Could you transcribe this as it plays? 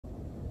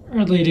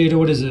Ladyada,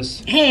 what is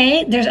this?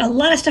 Hey, there's a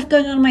lot of stuff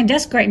going on my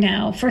desk right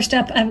now. First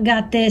up, I've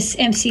got this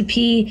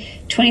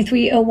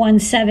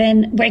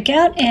MCP23017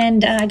 breakout,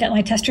 and I got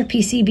my tester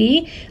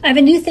PCB. I have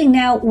a new thing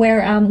now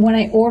where when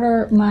I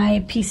order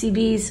my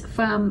PCBs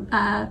from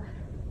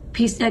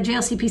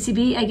JLC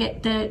PCB, I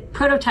get the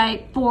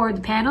prototype for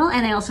the panel,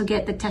 and I also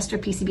get the tester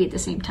PCB at the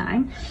same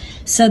time.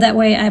 So that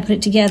way I put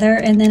it together,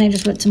 and then I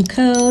just wrote some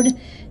code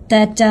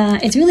that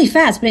it's really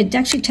fast, but it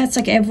actually tests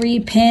like every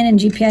pin and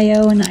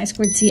GPIO and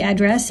I2C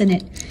address, and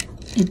it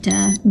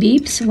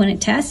beeps when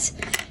it tests.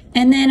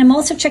 And then I'm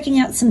also checking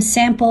out some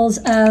samples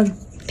of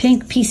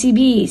PINK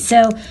PCB.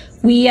 So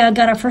we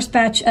got our first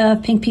batch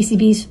of PINK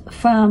PCBs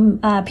from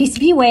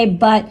PCBway,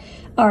 but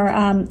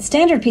our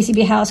standard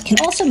PCB house can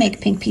also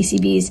make PINK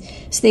PCBs.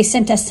 So they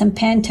sent us some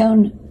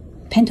Pantone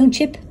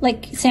chip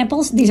like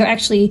samples. These are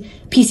actually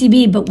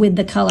PCB but with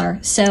the color.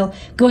 So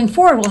going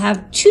forward, we'll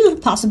have 2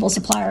 possible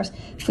suppliers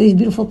for these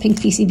beautiful PINK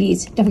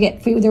PCBs. Don't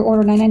forget, free with your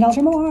order $99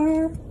 or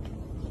more.